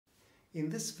In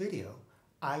this video,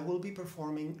 I will be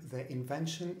performing the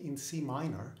Invention in C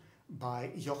minor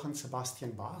by Johann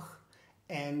Sebastian Bach,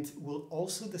 and will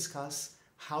also discuss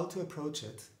how to approach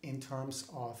it in terms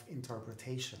of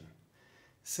interpretation.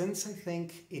 Since I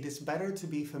think it is better to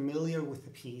be familiar with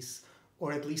the piece,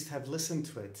 or at least have listened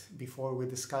to it before we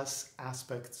discuss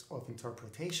aspects of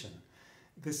interpretation,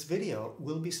 this video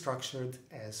will be structured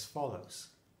as follows.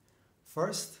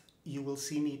 First, you will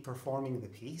see me performing the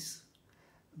piece.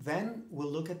 Then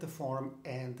we'll look at the form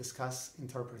and discuss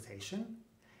interpretation.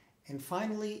 And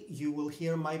finally, you will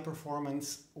hear my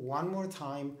performance one more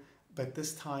time, but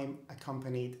this time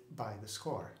accompanied by the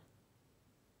score.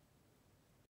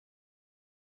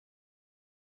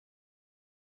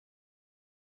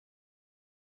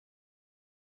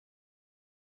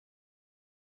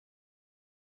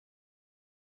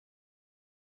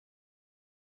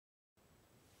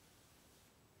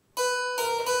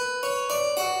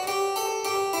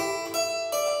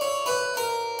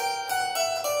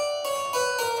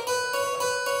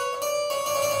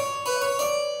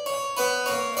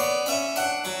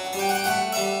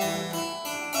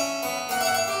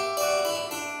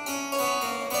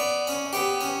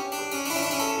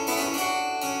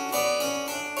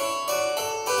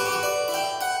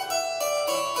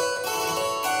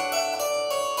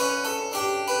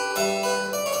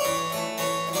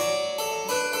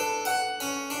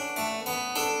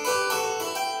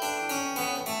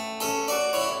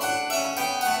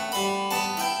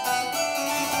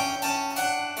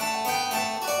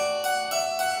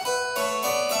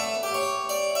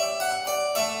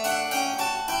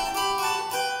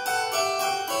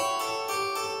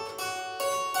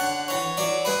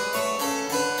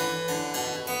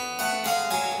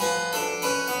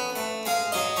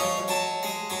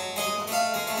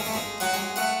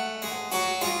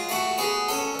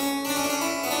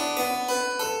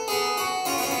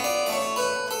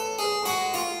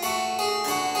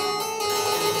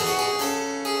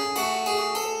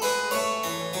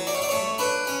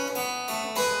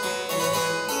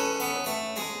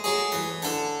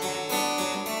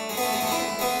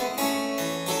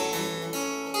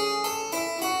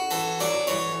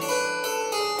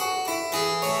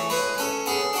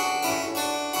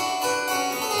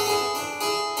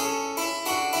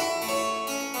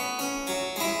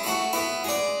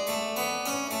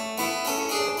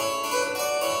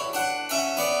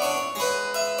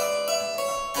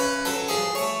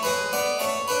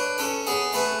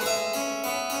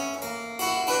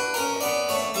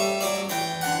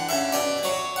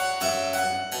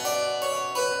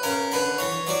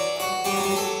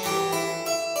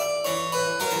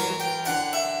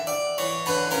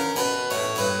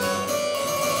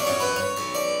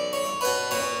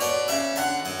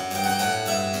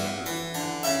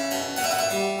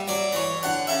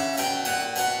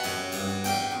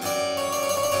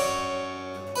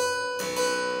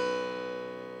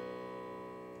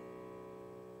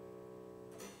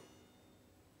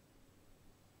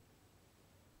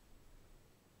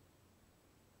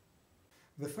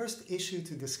 The first issue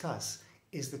to discuss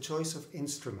is the choice of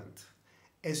instrument.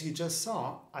 As you just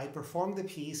saw, I performed the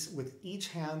piece with each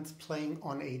hand playing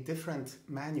on a different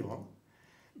manual.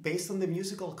 Based on the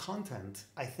musical content,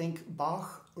 I think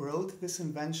Bach wrote this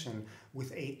invention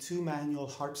with a two-manual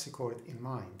harpsichord in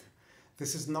mind.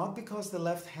 This is not because the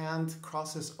left hand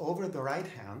crosses over the right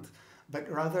hand, but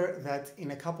rather that in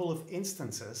a couple of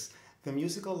instances, the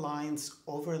musical lines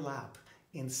overlap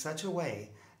in such a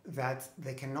way that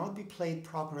they cannot be played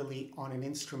properly on an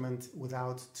instrument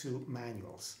without two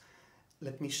manuals.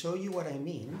 Let me show you what I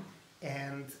mean,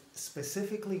 and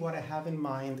specifically what I have in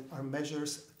mind are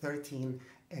measures 13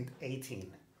 and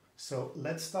 18. So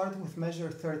let's start with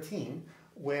measure 13,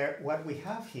 where what we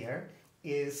have here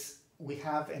is we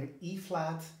have an E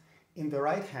flat in the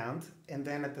right hand, and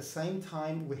then at the same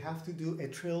time we have to do a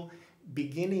trill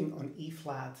beginning on E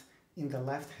flat in the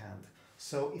left hand.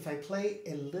 So if I play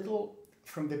a little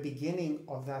from the beginning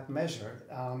of that measure,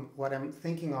 what I'm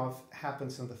thinking of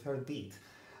happens on the third beat.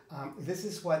 This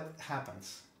is what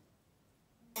happens.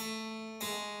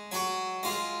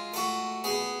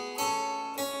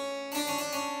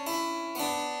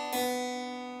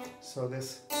 So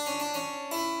this,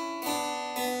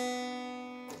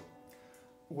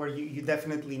 where you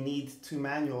definitely need two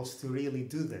manuals to really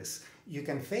do this. You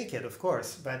can fake it, of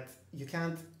course, but you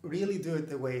can't really do it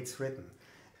the way it's written.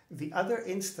 The other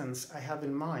instance I have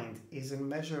in mind is in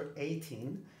measure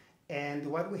 18, and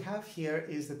what we have here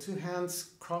is the two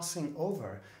hands crossing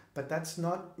over, but that's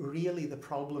not really the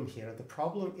problem here. The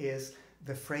problem is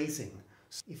the phrasing.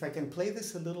 So if I can play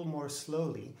this a little more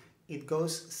slowly, it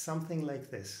goes something like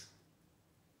this.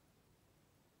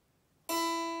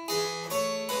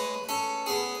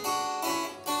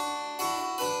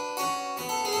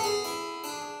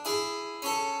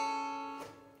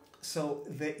 So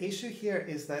the issue here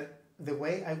is that the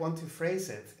way I want to phrase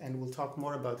it, and we'll talk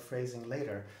more about phrasing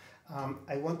later,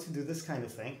 I want to do this kind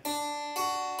of thing.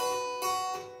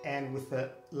 And with the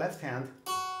left hand,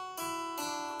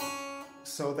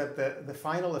 so that the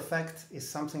final effect is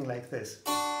something like this.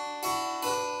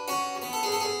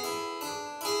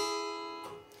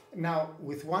 Now,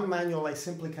 with one manual, I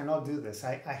simply cannot do this.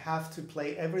 I have to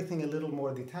play everything a little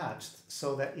more detached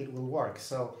so that it will work.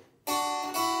 So,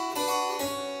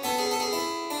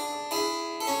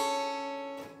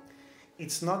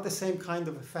 it's not the same kind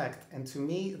of effect, and to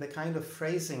me, the kind of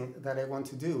phrasing that I want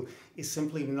to do is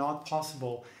simply not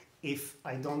possible if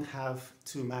I don't have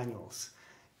two manuals.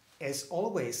 As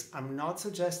always, I'm not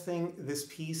suggesting this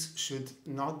piece should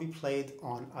not be played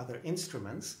on other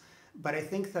instruments, but I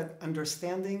think that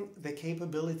understanding the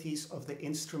capabilities of the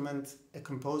instrument a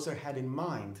composer had in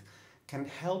mind can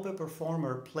help a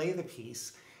performer play the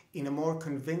piece in a more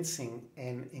convincing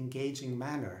and engaging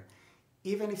manner,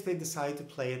 even if they decide to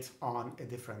play it on a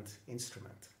different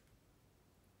instrument.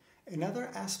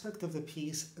 Another aspect of the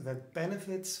piece that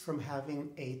benefits from having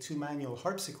a two-manual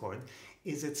harpsichord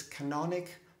is its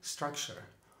canonic structure.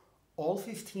 All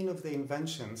 15 of the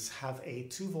inventions have a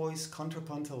two-voice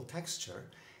contrapuntal texture,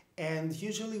 and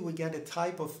usually we get a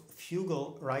type of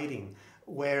fugal writing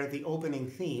where the opening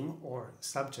theme, or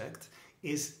subject,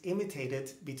 is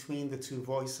imitated between the two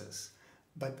voices.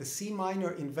 But the C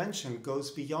minor invention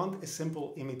goes beyond a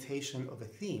simple imitation of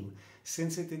a theme,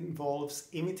 since it involves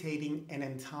imitating an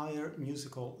entire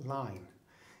musical line.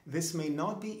 This may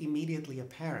not be immediately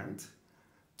apparent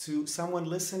to someone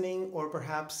listening or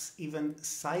perhaps even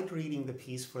sight-reading the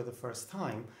piece for the first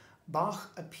time.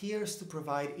 Bach appears to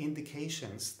provide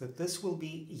indications that this will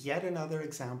be yet another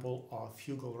example of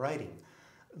fugal writing.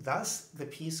 Thus, the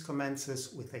piece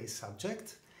commences with a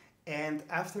subject, and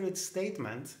after its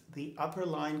statement, the upper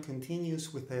line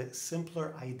continues with a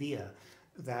simpler idea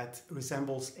that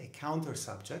resembles a counter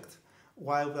subject,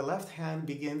 while the left hand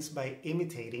begins by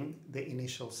imitating the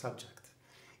initial subject.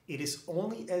 It is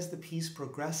only as the piece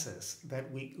progresses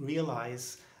that we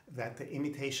realize that the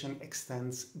imitation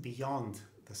extends beyond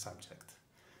the subject.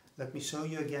 Let me show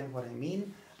you again what I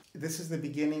mean. This is the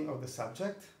beginning of the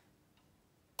subject.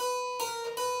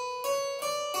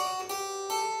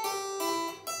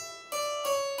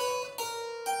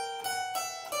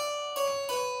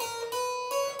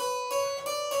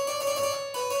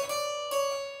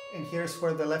 And here's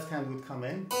where the left hand would come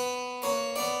in.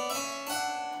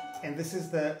 And this is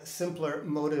the simpler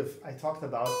motive I talked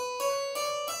about.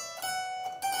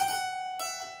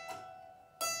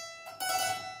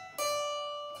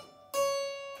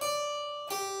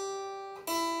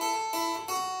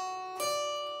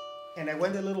 And I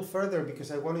went a little further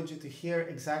because I wanted you to hear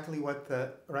exactly what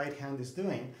the right hand is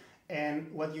doing.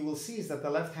 And what you will see is that the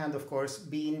left hand, of course,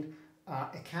 being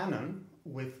a canon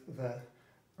with the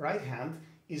right hand,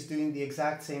 is doing the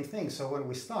exact same thing. So when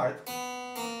we start,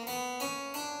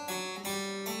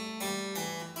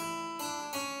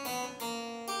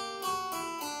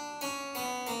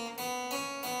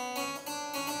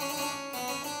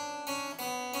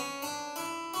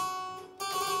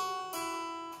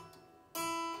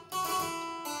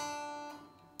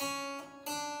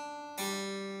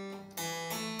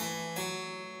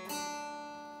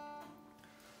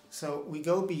 so we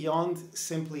go beyond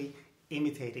simply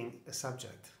imitating a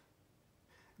subject.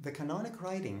 The canonic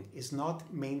writing is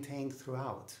not maintained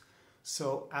throughout,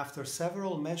 so after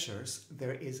several measures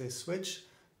there is a switch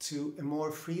to a more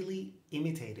freely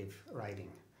imitative writing.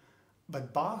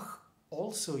 But Bach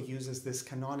also uses this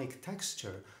canonic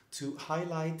texture to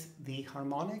highlight the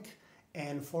harmonic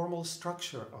and formal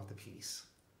structure of the piece.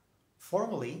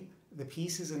 Formally, the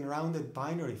piece is in rounded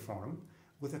binary form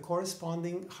with a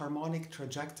corresponding harmonic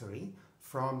trajectory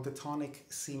from the tonic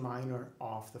C minor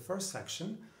of the first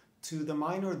section to the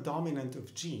minor dominant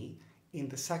of G in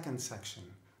the second section,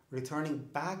 returning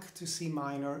back to C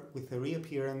minor with the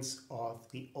reappearance of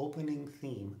the opening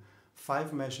theme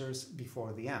 5 measures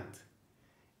before the end.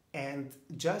 And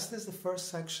just as the first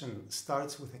section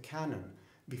starts with a canon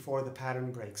before the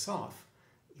pattern breaks off,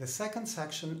 the second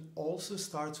section also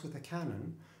starts with a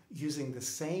canon using the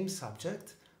same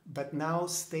subject, but now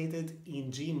stated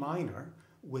in G minor,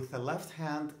 with the left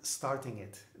hand starting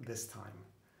it this time.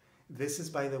 This is,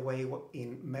 by the way,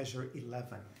 in measure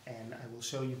 11, and I will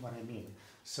show you what I mean.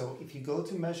 So if you go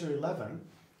to measure 11,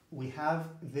 we have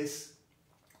this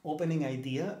opening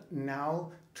idea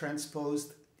now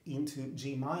transposed into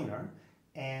G minor,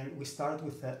 and we start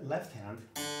with the left hand.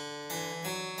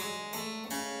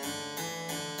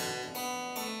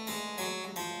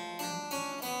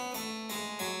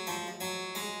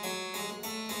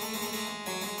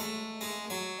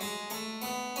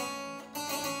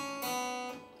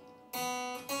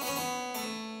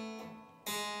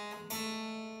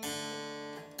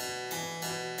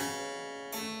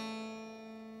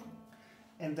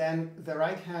 and then the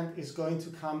right hand is going to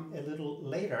come a little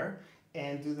later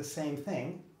and do the same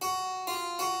thing.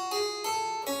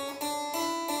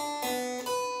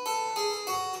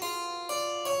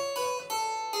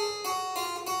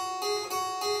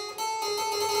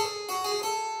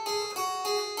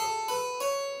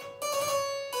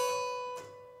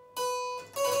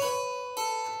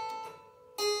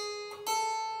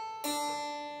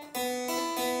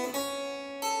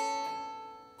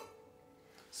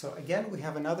 So again, we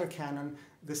have another canon,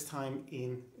 this time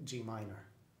in G minor.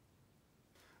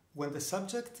 When the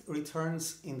subject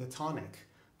returns in the tonic,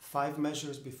 5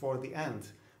 measures before the end,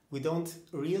 we don't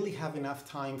really have enough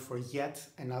time for yet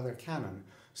another canon,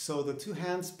 so the two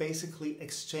hands basically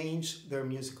exchange their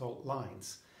musical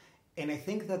lines. And I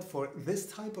think that for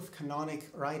this type of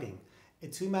canonic writing, a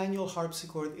 2-manual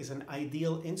harpsichord is an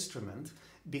ideal instrument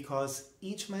because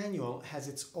each manual has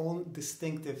its own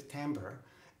distinctive timbre,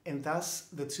 and thus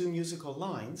the two musical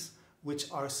lines,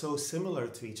 which are so similar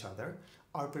to each other,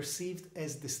 are perceived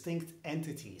as distinct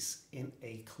entities in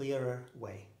a clearer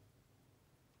way.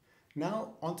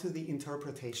 Now onto the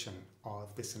interpretation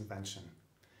of this invention.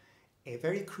 A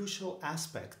very crucial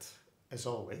aspect, as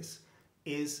always,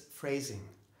 is phrasing.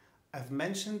 I've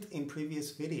mentioned in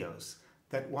previous videos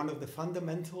that one of the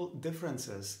fundamental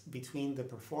differences between the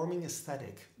performing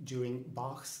aesthetic during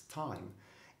Bach's time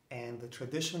and the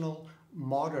traditional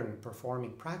modern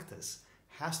performing practice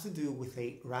has to do with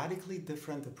a radically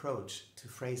different approach to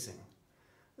phrasing.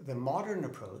 The modern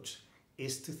approach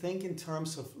is to think in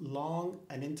terms of long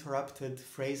uninterrupted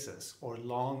phrases or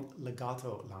long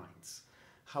legato lines.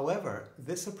 However,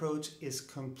 this approach is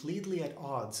completely at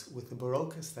odds with the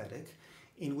Baroque aesthetic,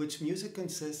 in which music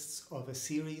consists of a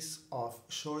series of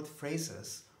short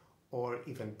phrases, or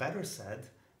even better said,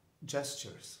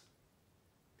 gestures.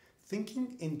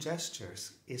 Thinking in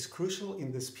gestures is crucial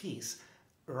in this piece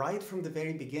right from the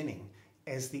very beginning,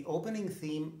 as the opening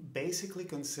theme basically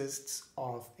consists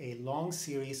of a long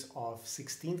series of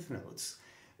 16th notes,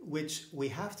 which we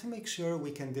have to make sure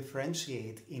we can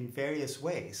differentiate in various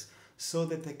ways so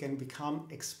that they can become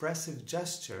expressive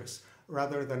gestures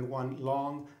rather than one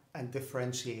long and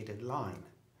differentiated line.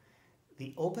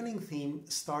 The opening theme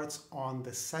starts on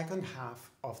the second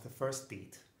half of the first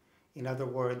beat. In other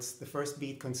words, the first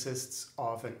beat consists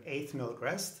of an 8th note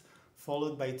rest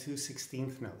followed by 2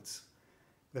 16th notes.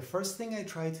 The first thing I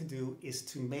try to do is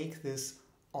to make this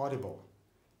audible.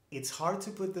 It's hard to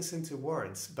put this into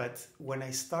words, but when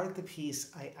I start the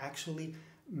piece, I actually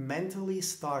mentally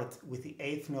start with the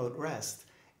 8th note rest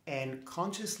and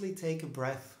consciously take a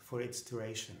breath for its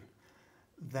duration.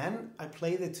 Then I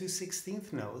play the 2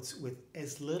 16th notes with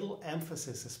as little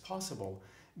emphasis as possible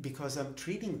because I'm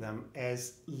treating them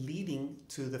as leading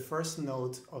to the first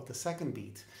note of the second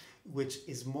beat, which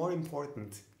is more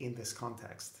important in this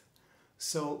context.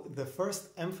 So the first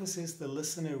emphasis the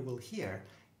listener will hear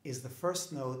is the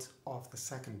first note of the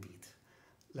second beat.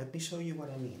 Let me show you what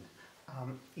I mean.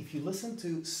 If you listen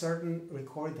to certain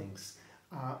recordings,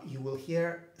 you will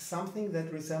hear something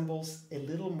that resembles a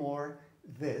little more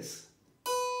this.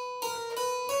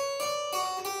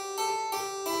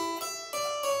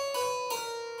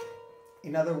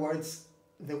 In other words,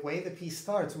 the way the piece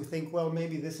starts, we think, well,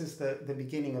 maybe this is the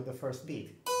beginning of the first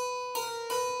beat.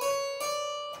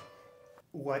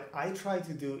 What I try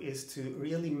to do is to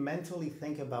really mentally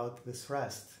think about this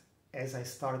rest as I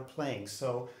start playing.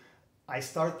 So I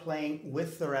start playing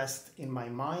with the rest in my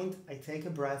mind, I take a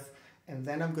breath, and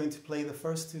then I'm going to play the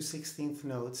first 2 16th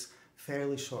notes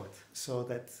fairly short so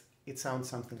that it sounds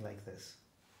something like this.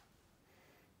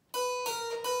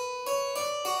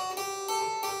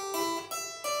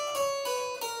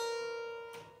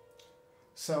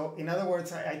 So in other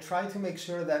words, I try to make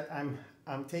sure that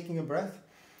I'm taking a breath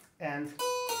and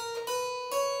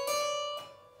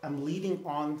I'm leading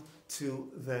on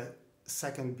to the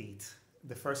second beat,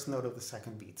 the first note of the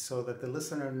second beat, so that the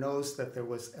listener knows that there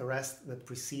was a rest that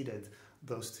preceded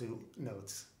those 2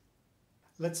 notes.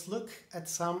 Let's look at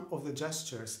some of the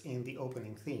gestures in the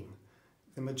opening theme.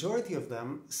 The majority of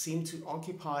them seem to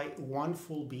occupy one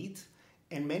full beat,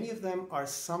 and many of them are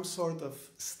some sort of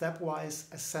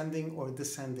stepwise ascending or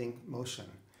descending motion.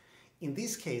 In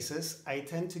these cases, I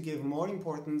tend to give more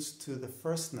importance to the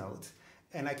first note,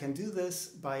 and I can do this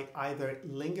by either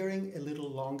lingering a little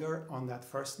longer on that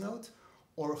first note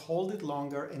or hold it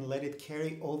longer and let it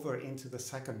carry over into the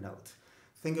second note.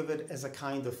 Think of it as a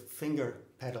kind of finger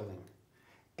pedaling.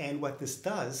 And what this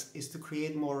does is to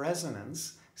create more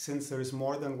resonance, since there is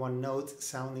more than one note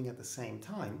sounding at the same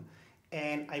time,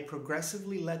 and I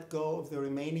progressively let go of the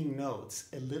remaining notes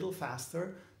a little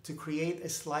faster to create a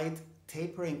slight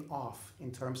tapering off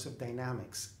in terms of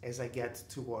dynamics as I get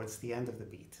towards the end of the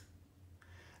beat.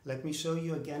 Let me show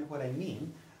you again what I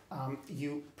mean.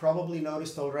 You probably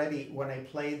noticed already when I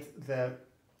played the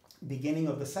beginning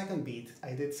of the second beat,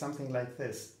 I did something like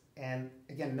this. And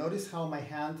again, notice how my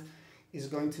hand is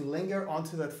going to linger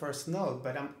onto that first note,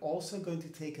 but I'm also going to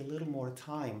take a little more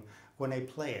time when I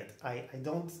play it. I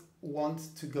don't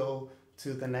want to go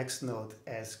to the next note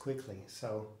as quickly.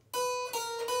 So,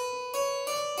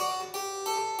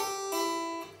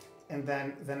 and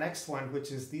then the next one,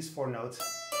 which is these four notes,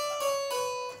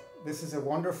 this is a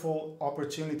wonderful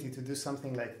opportunity to do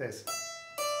something like this.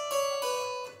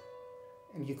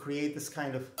 And you create this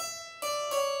kind of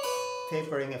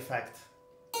tapering effect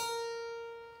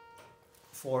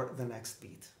for the next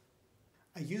beat.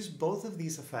 I use both of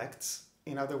these effects,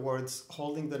 in other words,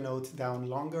 holding the note down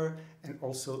longer and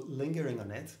also lingering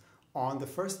on it, on the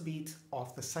first beat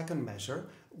of the second measure,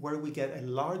 where we get a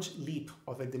large leap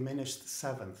of a diminished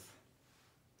seventh.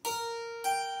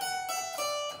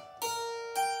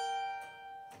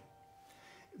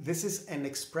 This is an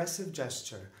expressive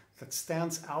gesture that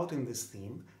stands out in this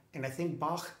theme, and I think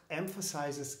Bach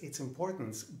emphasizes its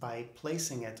importance by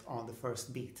placing it on the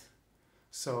first beat.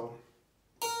 So,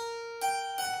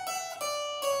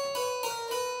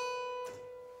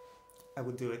 I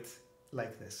would do it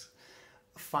like this.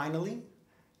 Finally,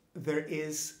 there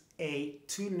is a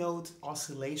two-note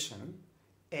oscillation,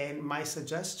 and my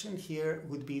suggestion here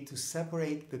would be to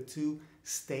separate the two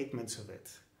statements of it.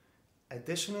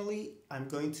 Additionally, I'm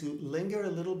going to linger a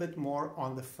little bit more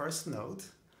on the first note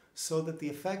so that the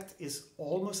effect is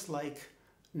almost like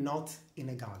note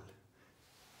inégale.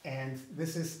 And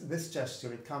this is this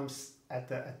gesture. It comes at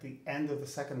the end of the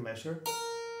second measure,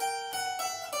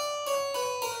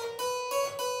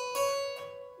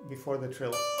 before the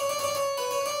trill.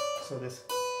 So this.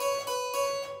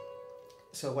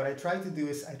 So what I try to do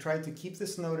is I try to keep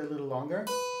this note a little longer,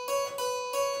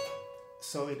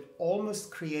 so it almost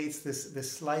creates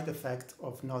this slight effect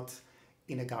of note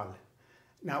inégale.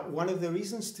 Now, one of the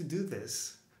reasons to do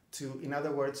this, in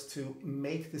other words, to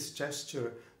make this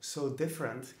gesture so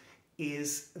different,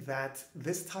 is that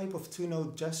this type of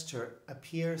two-note gesture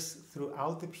appears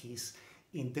throughout the piece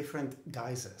in different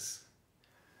guises.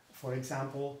 For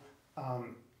example,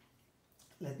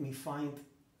 let me find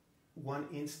one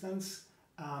instance.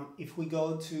 If we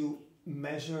go to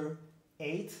measure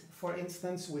 8, for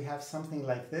instance, we have something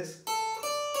like this.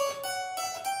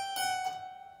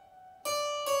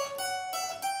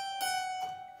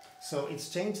 So it's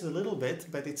changed a little bit,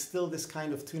 but it's still this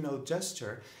kind of two-note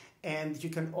gesture. And you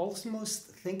can almost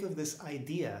think of this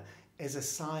idea as a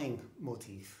sighing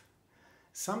motif.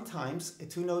 Sometimes a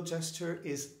two-note gesture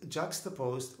is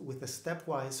juxtaposed with a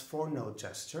stepwise four-note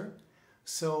gesture.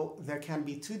 So there can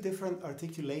be two different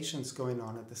articulations going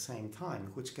on at the same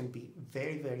time, which can be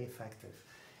very, very effective.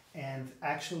 And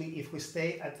actually, if we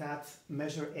stay at that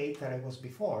measure 8 that I was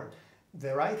before,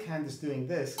 the right hand is doing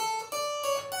this,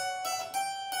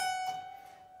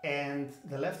 and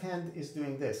the left hand is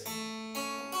doing this.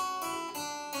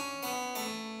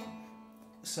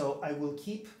 So I will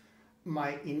keep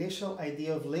my initial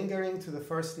idea of lingering to the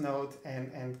first note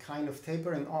and kind of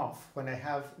tapering off when I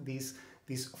have these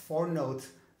four-note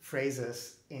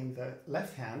phrases in the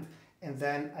left hand, and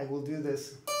then I will do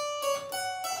this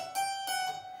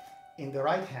in the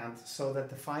right hand so that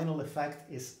the final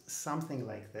effect is something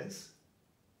like this.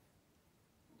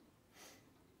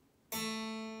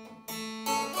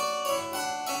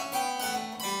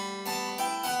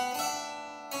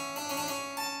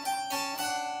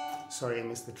 Sorry, I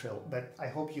missed the trill, but I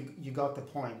hope you got the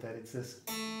point that it's this.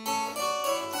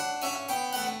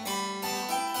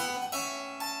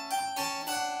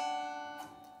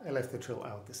 I left the trill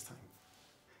out this time.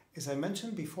 As I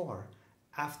mentioned before,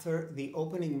 after the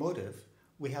opening motive,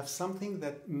 we have something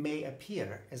that may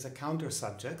appear as a counter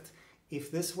subject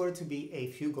if this were to be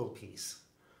a fugal piece.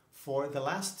 For the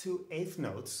last two eighth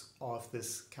notes of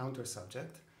this counter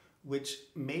subject, which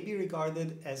may be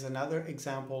regarded as another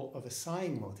example of a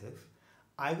sighing motive,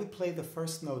 I would play the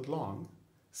first note long,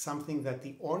 something that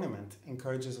the ornament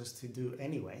encourages us to do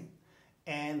anyway,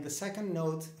 and the second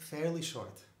note fairly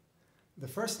short. The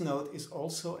first note is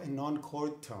also a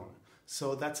non-chord tone,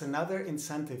 so that's another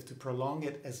incentive to prolong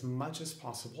it as much as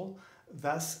possible,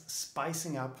 thus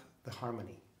spicing up the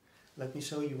harmony. Let me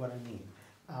show you what I mean.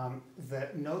 The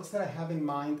notes that I have in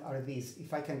mind are these.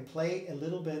 If I can play a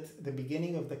little bit the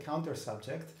beginning of the counter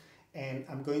subject, and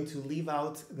I'm going to leave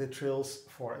out the trills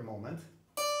for a moment.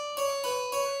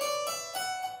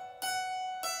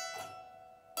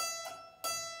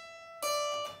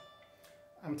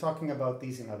 I'm talking about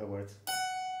these, in other words.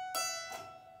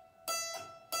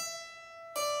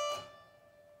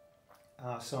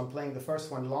 So I'm playing the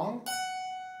first one long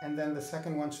and then the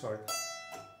second one short.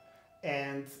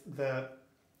 And the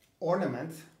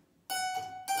ornament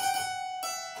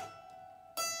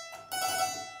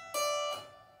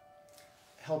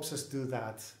helps us do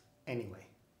that anyway.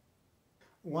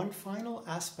 One final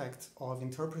aspect of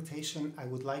interpretation I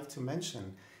would like to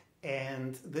mention,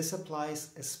 and this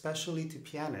applies especially to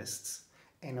pianists,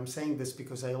 and I'm saying this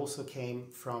because I also came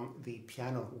from the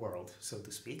piano world, so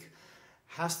to speak,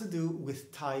 has to do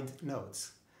with tied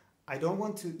notes. I don't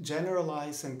want to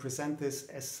generalize and present this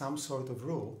as some sort of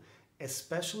rule,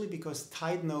 especially because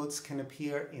tied notes can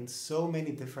appear in so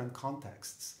many different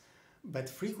contexts. But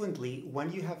frequently,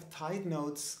 when you have tied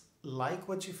notes like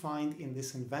what you find in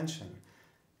this invention,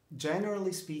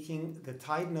 generally speaking, the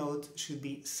tied note should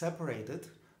be separated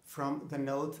from the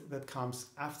note that comes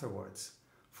afterwards.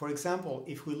 For example,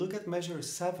 if we look at measure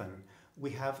 7, we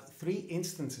have 3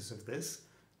 instances of this,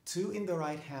 2 in the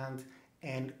right hand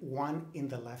and 1 in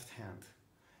the left hand.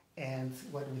 And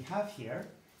what we have here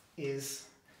is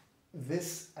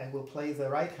this. I will play the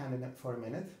right hand in it for a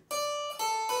minute.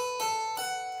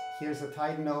 Here's a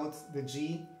tied note, the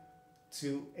G,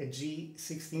 to a G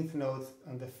 16th note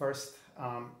on the first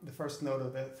note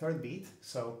of the third beat.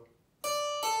 So,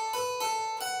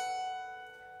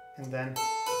 and then,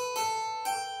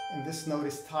 and this note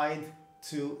is tied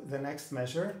to the next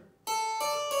measure,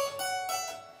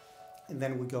 and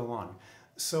then we go on.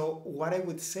 So what I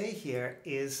would say here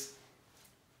is,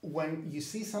 when you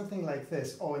see something like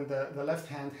this, oh, and the left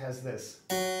hand has this.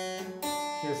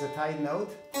 Here's a tied note.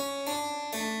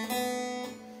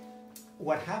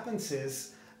 What happens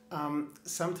is,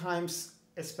 sometimes,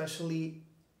 especially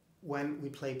when we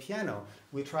play piano,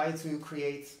 we try to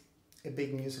create a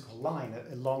big musical line,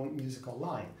 a long musical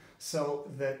line. So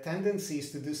the tendency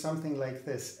is to do something like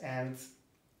this, and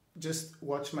just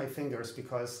watch my fingers,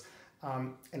 because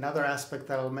another aspect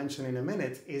that I'll mention in a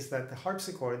minute is that the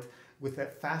harpsichord with a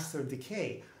faster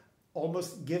decay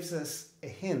almost gives us a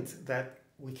hint that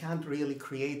we can't really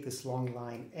create this long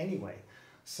line anyway.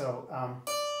 So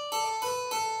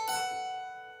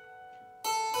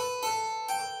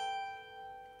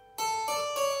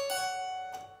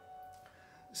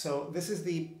so this is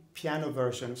the piano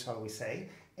version, shall we say,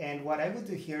 and what I would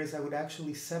do here is I would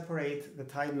actually separate the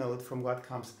tied note from what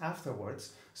comes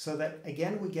afterwards, so that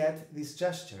again we get these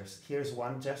gestures. Here's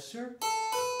one gesture,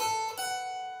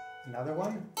 another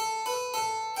one,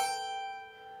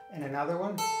 and another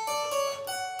one.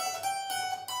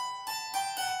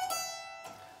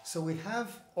 So we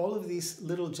have all of these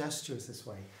little gestures this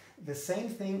way. The same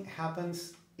thing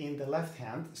happens in the left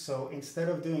hand, so instead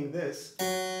of doing this,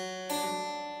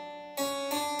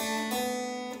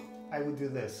 I would do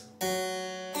this.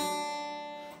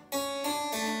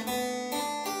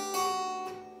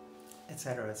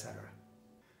 Etc., etc.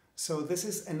 So this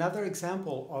is another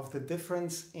example of the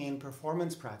difference in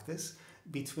performance practice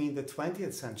between the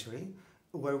 20th century,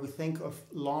 where we think of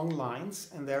long lines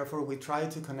and therefore we try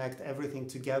to connect everything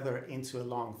together into a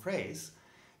long phrase,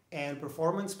 and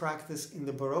performance practice in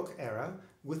the Baroque era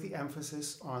with the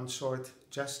emphasis on short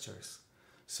gestures.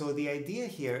 So the idea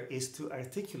here is to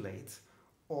articulate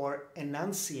or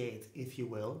enunciate, if you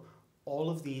will, all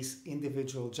of these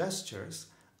individual gestures.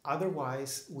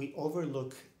 Otherwise, we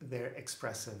overlook their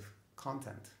expressive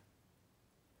content.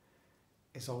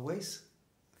 As always,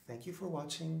 thank you for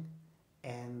watching,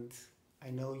 and I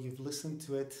know you've listened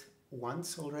to it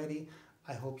once already.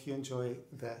 I hope you enjoy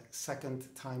the second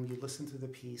time you listen to the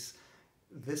piece,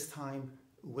 this time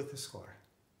with a score.